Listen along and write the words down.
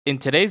In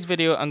today's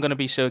video, I'm going to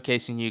be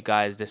showcasing you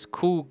guys this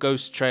cool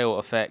ghost trail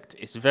effect.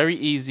 It's very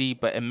easy,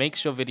 but it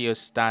makes your videos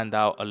stand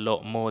out a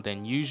lot more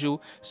than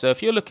usual. So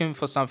if you're looking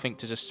for something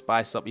to just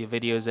spice up your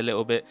videos a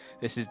little bit,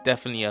 this is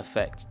definitely an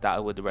effect that I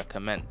would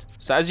recommend.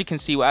 So as you can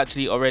see, we're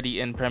actually already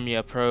in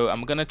Premiere Pro.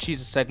 I'm going to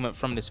choose a segment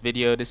from this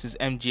video. This is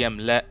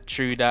MGM Let,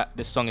 True That.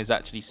 This song is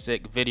actually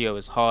sick. Video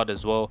is hard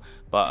as well.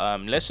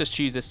 But let's just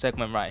choose this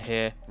segment right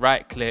here.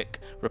 Right click,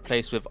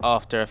 replace with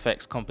After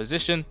Effects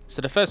composition.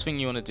 So the first thing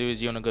you want to do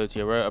is you want to go to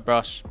your rotor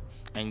brush,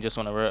 and you just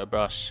want to rotor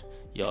brush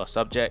your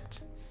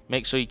subject.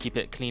 Make sure you keep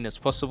it clean as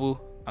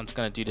possible. I'm just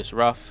going to do this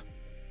rough.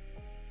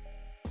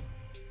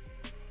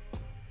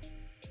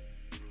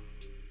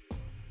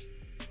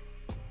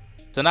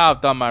 So now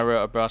I've done my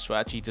rotor brush, we're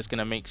actually just going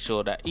to make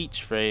sure that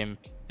each frame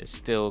is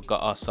still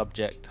got our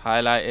subject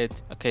highlighted.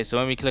 Okay, so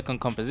when we click on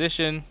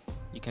composition,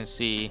 you can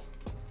see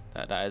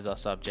that is our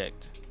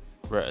subject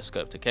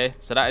rotoscoped. Okay,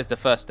 so that is the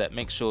first step.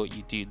 Make sure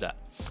you do that.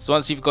 So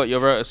once you've got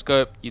your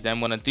rotoscope, you then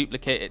want to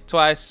duplicate it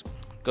twice,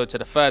 go to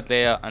the third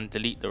layer and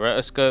delete the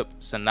rotoscope.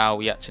 So now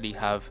we actually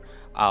have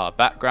our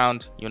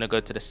background. You want to go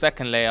to the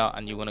second layer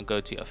and you want to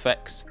go to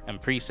effects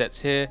and presets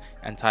here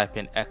and type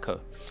in echo.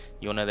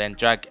 You want to then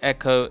drag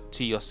echo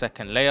to your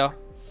second layer,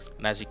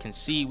 and as you can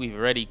see, we've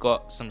already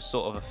got some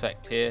sort of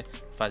effect here.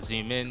 If I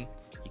zoom in,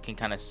 you can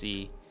kind of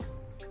see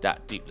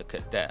that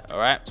duplicate there. All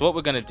right, so what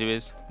we're going to do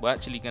is we're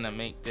actually going to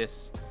make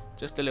this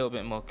just a little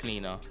bit more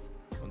cleaner.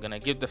 We're going to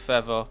give the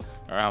feather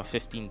around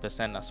 15%,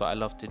 that's what I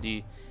love to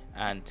do,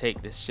 and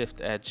take this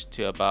shift edge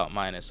to about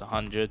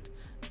 -100.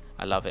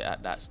 I love it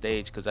at that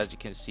stage because as you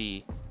can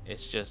see,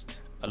 it's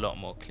just a lot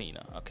more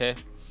cleaner. Okay,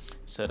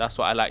 so that's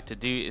what I like to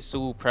do. It's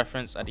all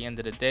preference at the end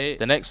of the day.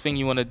 The next thing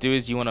you want to do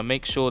is you want to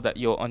make sure that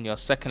you're on your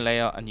second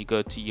layer and you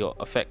go to your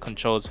effect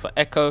controls for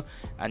echo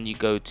and you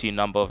go to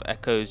number of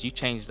echoes. You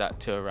change that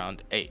to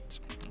around 8.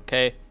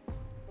 Okay,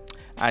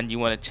 and you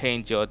want to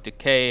change your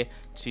decay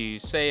to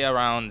say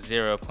around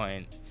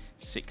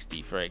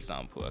 0.60 for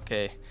example.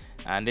 Okay,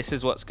 and this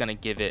is what's going to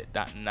give it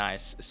that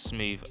nice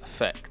smooth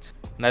effect.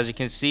 And as you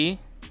can see,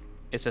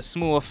 it's a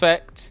small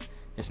effect.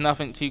 It's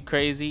nothing too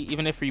crazy.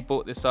 Even if we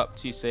brought this up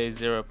to say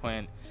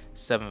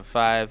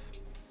 0.75,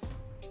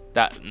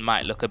 that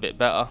might look a bit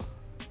better.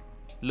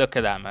 Look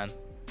at that, man.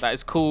 That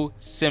is cool,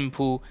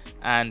 simple,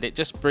 and it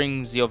just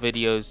brings your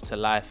videos to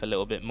life a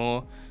little bit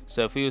more.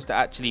 So if we was to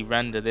actually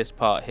render this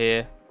part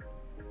here,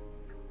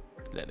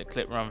 let the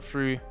clip run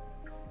through,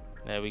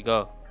 there we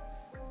go.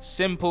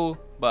 Simple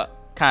but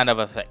kind of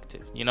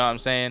effective, you know what I'm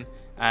saying?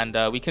 And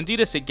we can do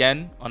this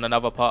again on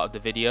another part of the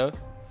video.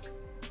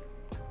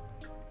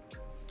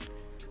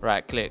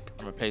 Right click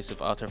and replace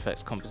with After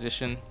Effects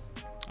composition.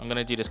 I'm going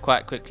to do this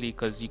quite quickly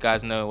because you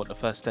guys know what the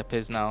first step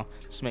is now.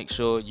 Just make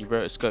sure you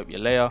rotoscope your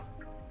layer.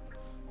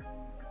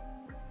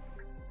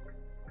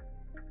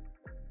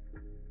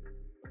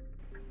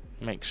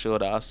 Make sure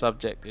that our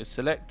subject is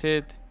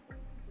selected.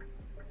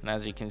 And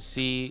as you can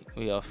see,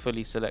 we are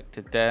fully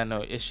selected there.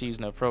 No issues,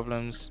 no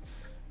problems.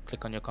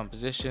 Click on your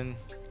composition.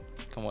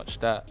 You can watch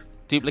that.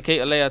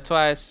 Duplicate a layer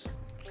twice.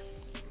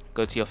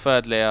 Go to your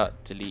third layer,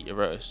 delete your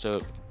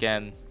rotoscope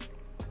again.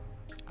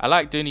 I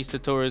like doing these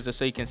tutorials just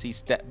so you can see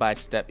step by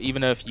step.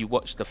 Even though if you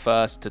watch the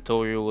first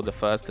tutorial or the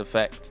first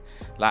effect,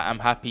 like I'm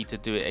happy to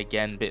do it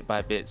again bit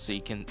by bit so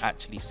you can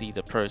actually see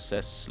the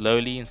process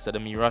slowly instead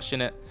of me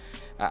rushing it.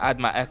 I add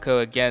my echo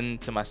again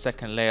to my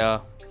second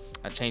layer.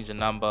 I change the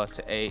number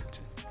to 8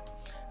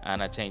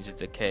 and I change the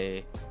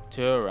decay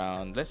to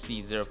around, let's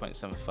see,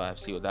 0.75.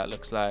 See what that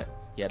looks like.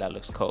 Yeah, that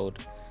looks cold.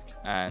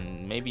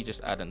 And maybe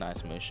just add a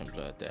nice motion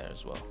blur there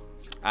as well.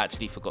 I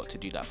actually forgot to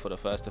do that for the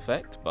first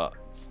effect, but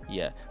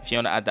yeah, if you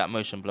want to add that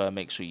motion blur,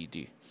 make sure you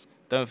do.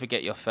 Don't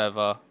forget your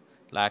feather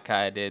like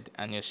I did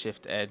and your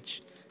shift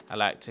edge. I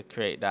like to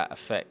create that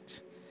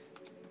effect.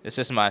 It's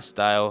just my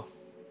style.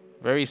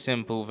 Very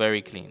simple,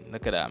 very clean.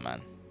 Look at that,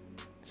 man.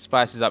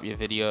 Spices up your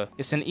video.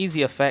 It's an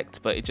easy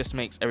effect, but it just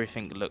makes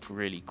everything look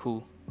really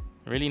cool.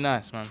 Really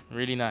nice, man.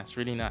 Really nice,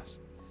 really nice.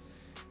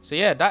 So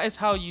yeah, that is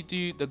how you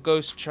do the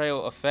ghost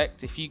trail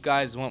effect. If you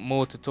guys want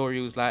more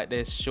tutorials like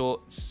this,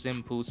 short,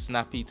 simple,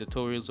 snappy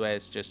tutorials where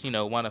it's just, you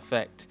know, one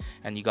effect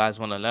and you guys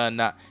want to learn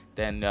that,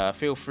 then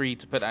feel free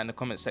to put that in the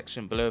comment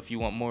section below if you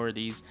want more of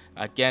these.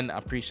 Again, I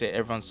appreciate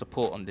everyone's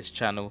support on this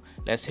channel.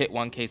 Let's hit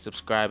 1K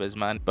subscribers,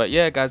 man. But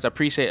yeah, guys, I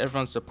appreciate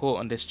everyone's support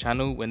on this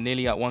channel. We're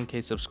nearly at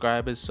 1K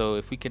subscribers, so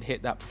if we could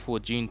hit that before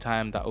June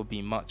time, that would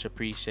be much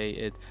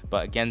appreciated.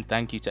 But again,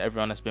 thank you to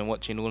everyone that's been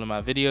watching all of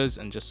my videos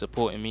and just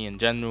supporting me in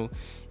general.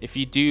 If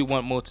you do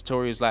want more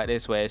tutorials like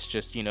this where it's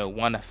just, you know,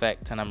 one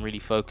effect and I'm really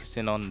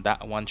focusing on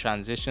that one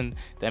transition,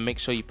 then make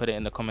sure you put it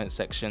in the comment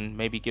section.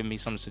 Maybe give me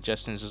some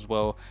suggestions as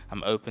well.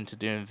 I'm open to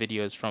doing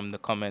videos from the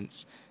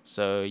comments.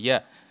 So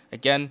yeah,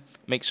 again,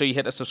 make sure you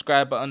hit the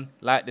subscribe button,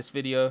 like this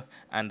video,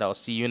 and I'll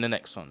see you in the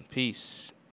next one. Peace.